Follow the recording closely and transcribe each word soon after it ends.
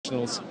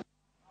professionals.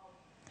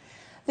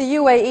 The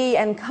UAE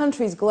and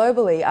countries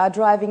globally are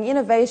driving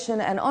innovation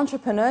and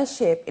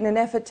entrepreneurship in an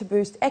effort to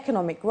boost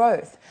economic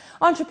growth.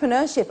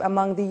 Entrepreneurship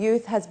among the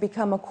youth has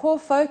become a core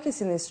focus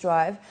in this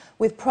drive,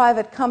 with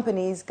private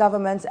companies,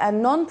 governments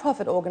and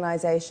non-profit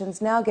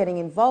organisations now getting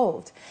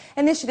involved.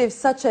 Initiatives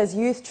such as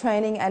youth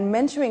training and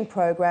mentoring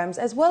programs,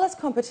 as well as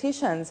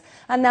competitions,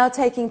 are now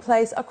taking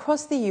place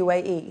across the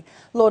UAE.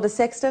 Lauda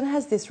Sexton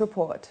has this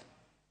report.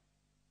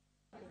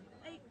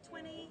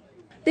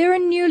 There are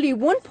nearly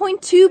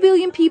 1.2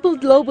 billion people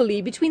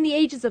globally between the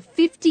ages of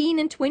 15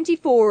 and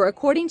 24,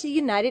 according to the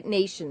United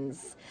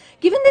Nations.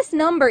 Given this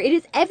number, it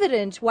is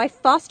evident why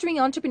fostering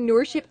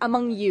entrepreneurship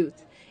among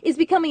youth is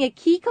becoming a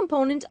key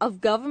component of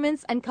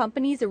governments and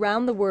companies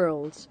around the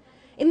world.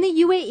 In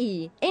the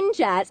UAE,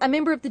 Injaz, a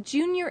member of the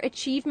Junior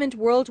Achievement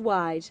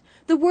Worldwide,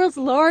 the world's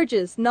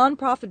largest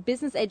non-profit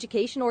business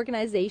education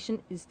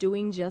organization, is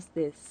doing just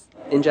this.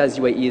 Injaz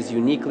UAE is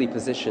uniquely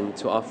positioned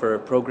to offer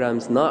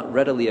programs not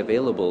readily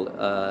available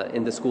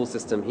in the school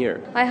system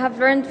here. I have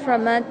learned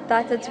from it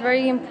that it's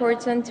very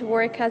important to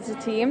work as a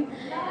team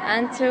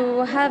and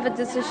to have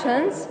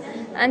decisions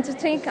and to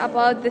think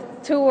about the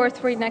 2 or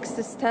 3 next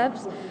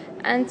steps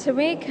and to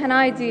make an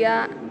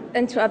idea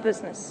into a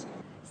business.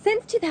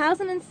 Since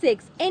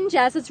 2006,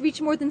 Injaz has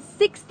reached more than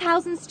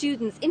 6,000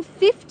 students in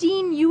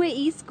 15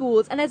 UAE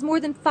schools and has more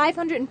than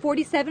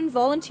 547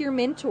 volunteer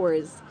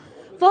mentors.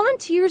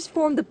 Volunteers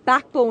form the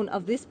backbone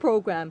of this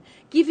program,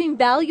 giving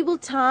valuable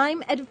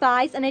time,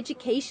 advice and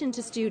education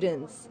to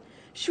students.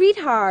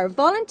 Shridhar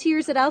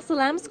volunteers at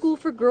Salam School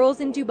for girls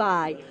in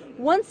Dubai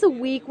once a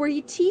week, where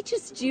he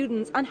teaches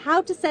students on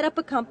how to set up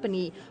a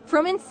company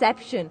from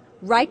inception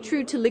right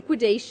through to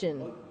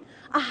liquidation.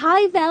 A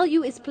high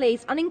value is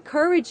placed on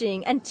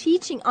encouraging and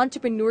teaching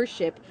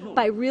entrepreneurship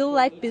by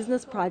real-life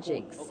business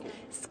projects,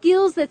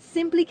 skills that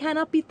simply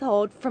cannot be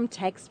taught from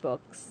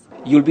textbooks.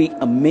 You'll be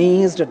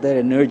amazed at their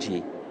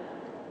energy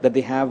that they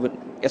have,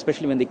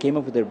 especially when they came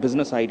up with their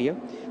business idea.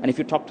 And if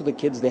you talk to the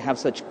kids, they have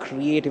such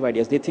creative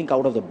ideas. They think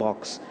out of the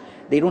box.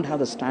 They don't have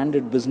the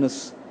standard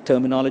business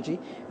terminology.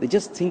 They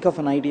just think of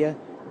an idea,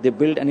 they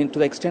build, and to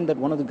the extent that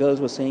one of the girls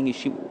was saying,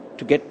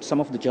 to get some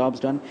of the jobs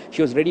done,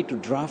 she was ready to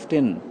draft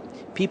in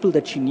people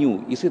that she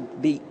knew. You see,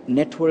 they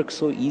network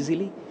so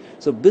easily.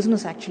 So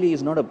business actually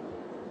is not a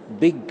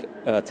big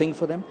thing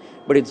for them,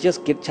 but it's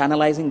just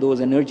channelizing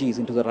those energies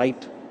into the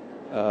right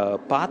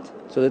path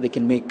so that they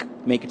can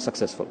make it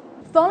successful.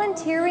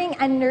 Volunteering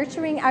and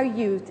nurturing our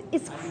youth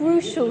is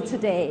crucial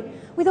today,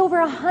 with over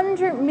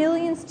 100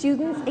 million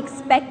students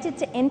expected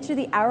to enter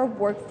the Arab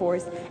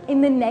workforce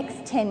in the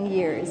next 10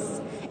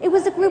 years. It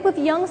was a group of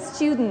young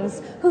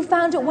students who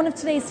founded one of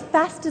today's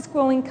fastest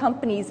growing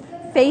companies,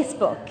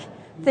 Facebook.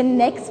 The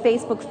next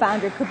Facebook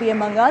founder could be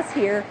among us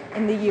here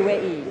in the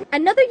UAE.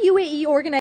 Another UAE organization